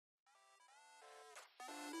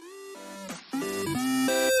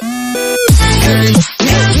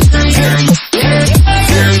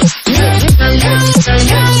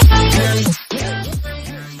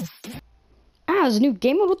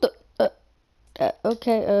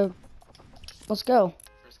Okay, let's go.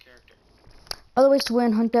 Other ways to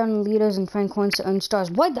win: hunt down leaders and find coins to earn stars.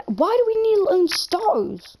 Why do we need to earn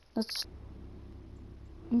stars?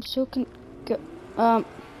 I'm so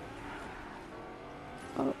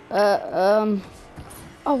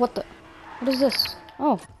oh, what is this?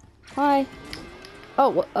 Oh, hi.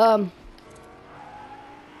 Oh,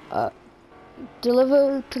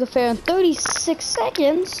 deliver to the fair in 36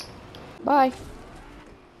 seconds. Bye.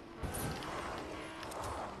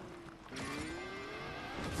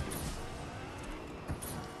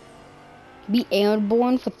 Be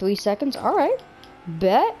airborne for 3 seconds. All right,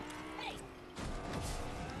 bet.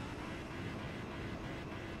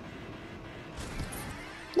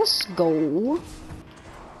 Let's go.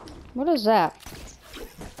 What is that?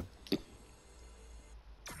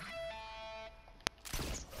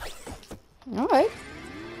 All right.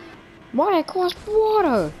 Why I crossed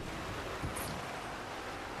water?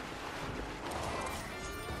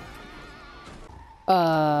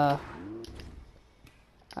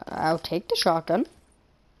 I'll take the shotgun,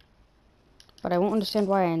 but I won't understand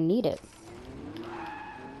why I need it.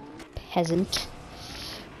 Peasant.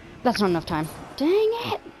 That's not enough time. Dang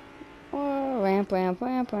it! Oh, ramp.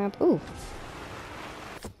 Ooh.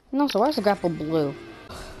 No, so where's the grapple blue?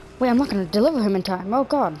 Wait, I'm not gonna deliver him in time. Oh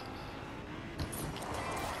god.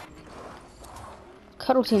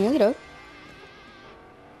 Cuddle team leader.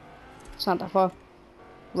 It's not that far.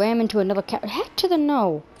 Ram into another cat. Heck to the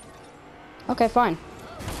no. Okay, fine.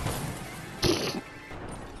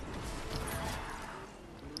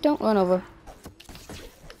 Don't run over.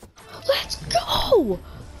 Let's go!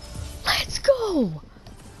 Let's go!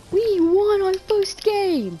 We won our first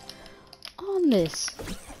game on this.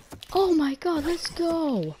 Oh my god, let's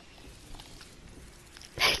go.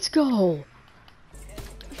 Let's go.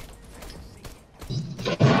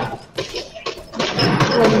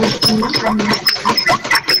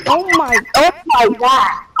 Oh my god.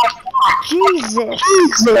 Jesus.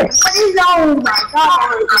 What is oh my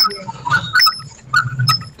god?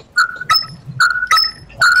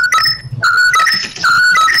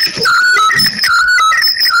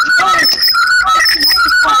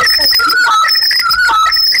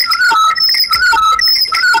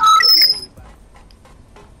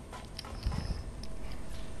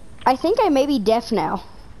 I think I may be deaf now.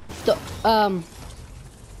 So,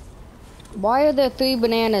 why are there 3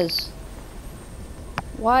 bananas?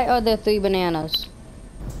 Why are there 3 bananas?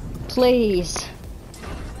 Please.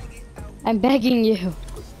 I'm begging you.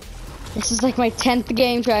 This is like my 10th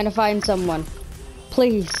game trying to find someone.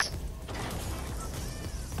 Please.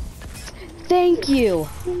 Thank you.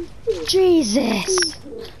 Jesus.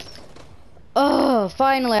 Oh,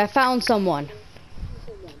 finally I found someone.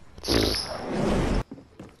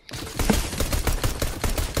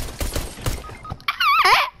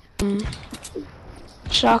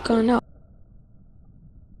 Shotgun, no.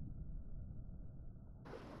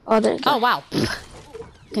 Oh, there you go. Oh, wow.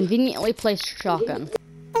 Conveniently placed shotgun.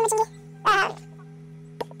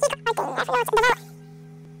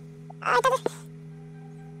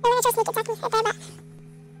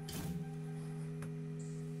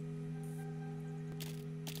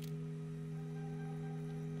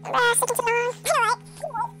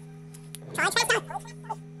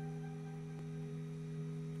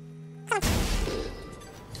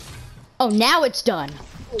 Oh, now it's done.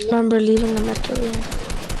 Remember leaving them at the room.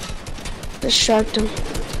 Distract him.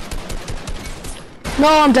 No,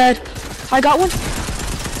 I'm dead. I got one.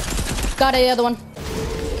 Got the other one.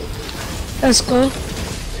 Let's go.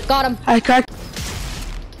 Got him. I cracked.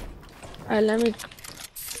 Alright, let me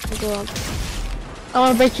go up. I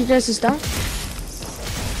wanna break you guys down.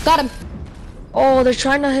 Got him. Oh, they're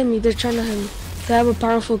trying to hit me. They're trying to hit me. They have a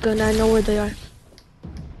powerful gun. I know where they are.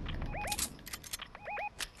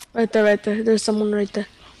 Right there, right there. There's someone right there.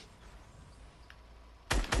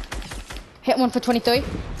 Hit one for 23.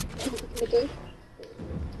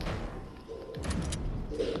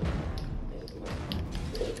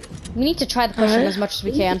 We need to try to push him as much as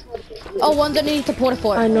we can. Oh, one's underneath the porta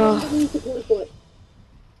fort. I know.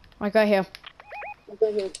 Right, right here.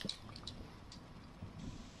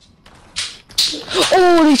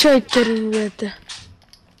 Oh, they tried getting me right there.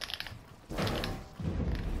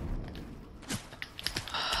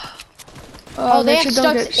 Oh, they have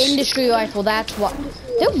Stuck's industry rifle, that's what.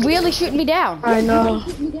 They're really shooting me down. I know.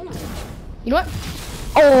 You know what?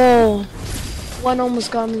 Oh, one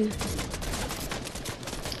almost got me.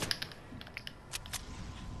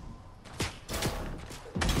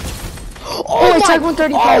 Oh, it's like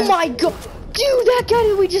 135. Oh my god. Dude, that guy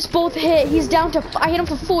that we just both hit, he's down to, I hit him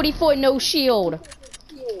for 44, no shield.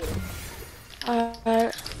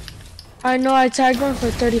 I know, I tagged one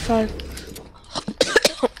for 35.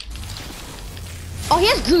 Oh, he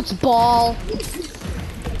has Goot's ball.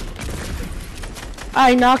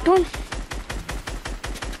 I knocked one.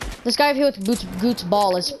 This guy over here with Goot's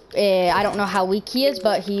ball is, I don't know how weak he is,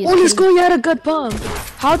 but he's... Oh, let's go, he had a good pump.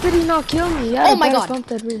 How did he not kill me? He had Oh a my better God. pump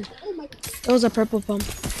than me. It was a purple pump.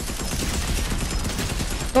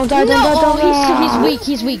 Don't die, No, don't die. he's weak,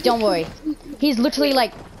 he's weak, don't worry. He's literally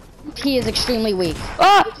like, he is extremely weak.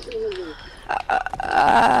 Ah!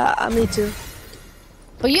 Me too.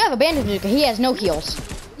 But you have a bandage bazooka, he has no heals.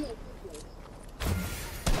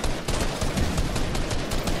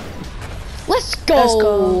 Let's go! Let's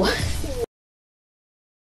go.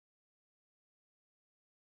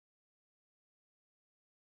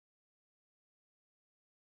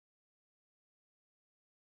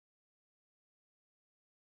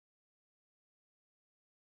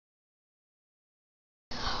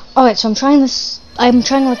 Alright, so I'm trying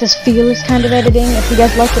like this fearless kind of editing. If you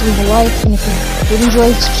guys like it, leave a like, and if you did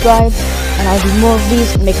enjoy, subscribe, and I'll do more of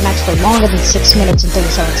these and make them actually longer than 6 minutes and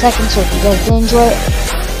 37 seconds, so if you guys did enjoy it,